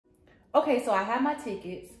Okay, so I have my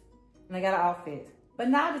tickets and I got an outfit. But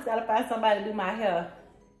now I just gotta find somebody to do my hair.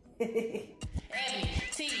 Ebony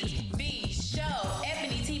TV Show.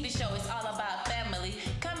 Ebony TV Show is all about family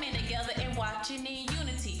coming together and watching in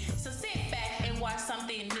unity. So sit back and watch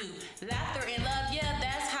something new. Laughter and love, yeah,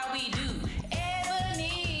 that's how we do.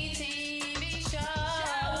 Ebony TV Show.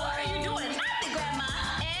 What are you doing? Nothing, Grandma.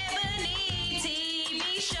 Ebony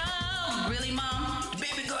TV Show. Really, Mom?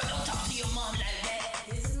 Baby girl, don't talk to your mom like that.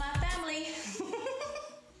 This is my family.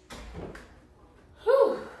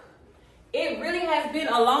 Whew. It really has been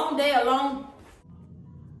a long day,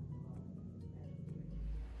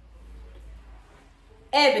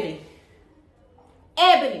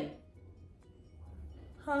 Ebony.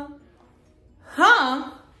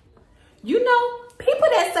 Huh? You know, people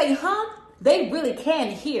that say huh, they really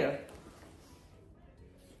can hear.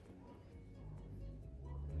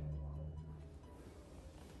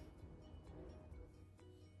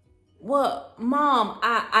 Well, Mom,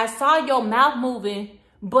 I saw your mouth moving,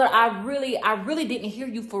 but I really didn't hear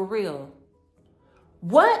you for real.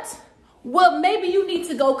 What? Well, maybe you need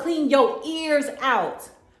to go clean your ears out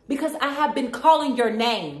because I have been calling your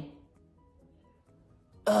name.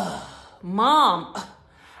 Mom,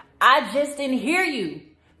 I just didn't hear you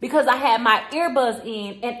because I had my earbuds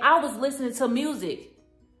in and I was listening to music.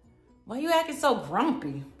 Why are you acting so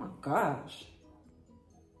grumpy? Oh, my gosh.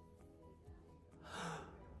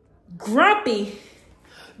 Grumpy?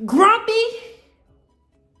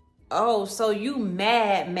 Oh, so you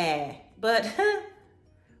mad. But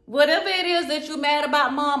whatever it is that you mad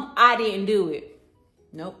about, Mom, I didn't do it.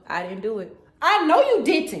 Nope, I didn't do it. I know you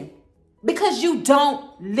didn't because you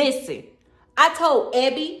don't listen. I told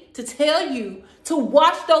Ebby to tell you to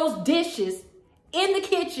wash those dishes in the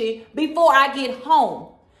kitchen before I get home.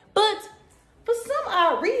 But for some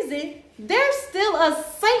odd reason, there's still a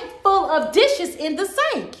sink full of dishes in the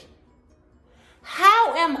sink.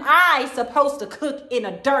 How am I supposed to cook in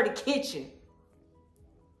a dirty kitchen?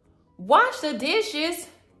 Wash the dishes?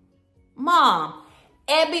 Mom,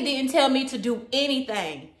 Ebby didn't tell me to do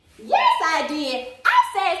anything. Yes, I did. I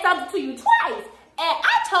said something to you twice. And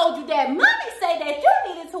I told you that Mommy said that you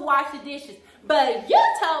needed to wash the dishes. But you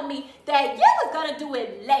told me that you was going to do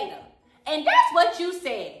it later. And that's what you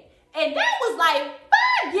said. And that was like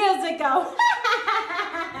 5 years ago.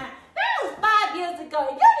 That was 5 years ago.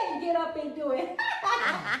 You didn't get up and do it.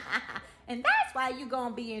 And that's why you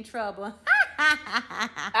gonna be in trouble.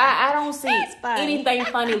 I don't see anything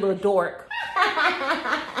funny, little dork.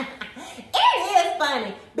 It is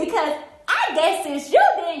funny because I guess since you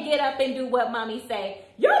didn't get up and do what Mommy said,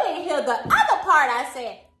 you didn't hear the other part I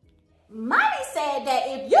said. Mommy said that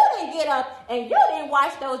if you didn't get up and you didn't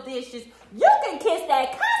wash those dishes, you can kiss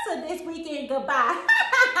that concert this weekend goodbye.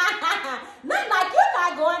 Look like you're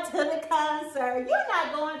not going to the concert. You're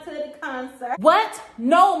not going to the concert. What?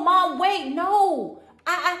 No, Mom, wait, no.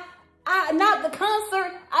 I not the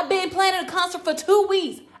concert. I've been planning a concert for 2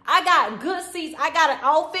 weeks. I got good seats. I got an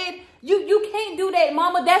outfit. You can't do that,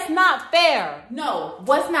 Mama. That's not fair. No,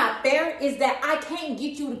 what's not fair is that I can't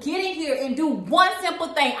get you to get in here and do one simple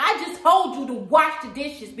thing. I just told you to wash the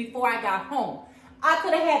dishes before I got home. I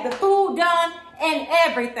could have had the food done and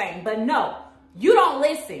everything, but no, you don't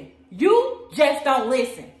listen. You just don't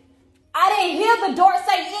listen. I didn't hear the door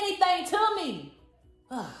say anything to me.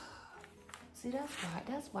 See,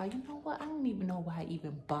 that's why, you know what? I don't even know why I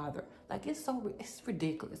even bother. Like, it's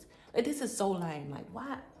ridiculous. Like, this is so lame. Like,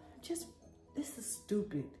 why? This is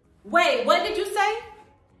stupid. Wait, what did you say?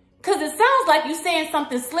 Because it sounds like you saying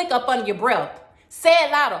something slick up under your breath. Say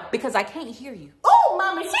it louder, because I can't hear you. Oh,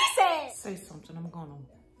 Mama, she said. Say something, I'm going on.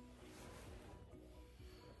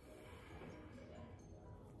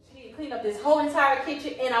 She need to clean up this whole entire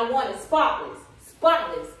kitchen, and I want it spotless.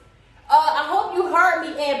 Spotless. I hope you heard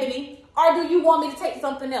me, Ebony. Or do you want me to take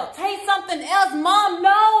something else? Take something else, Mom,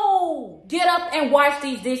 no. Get up and wash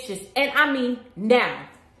these dishes, and I mean now.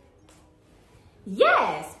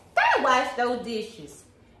 Yes, I wash those dishes.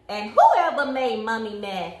 And whoever made Mommy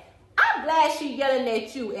mad, I'm glad she yelling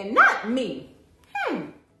at you and not me.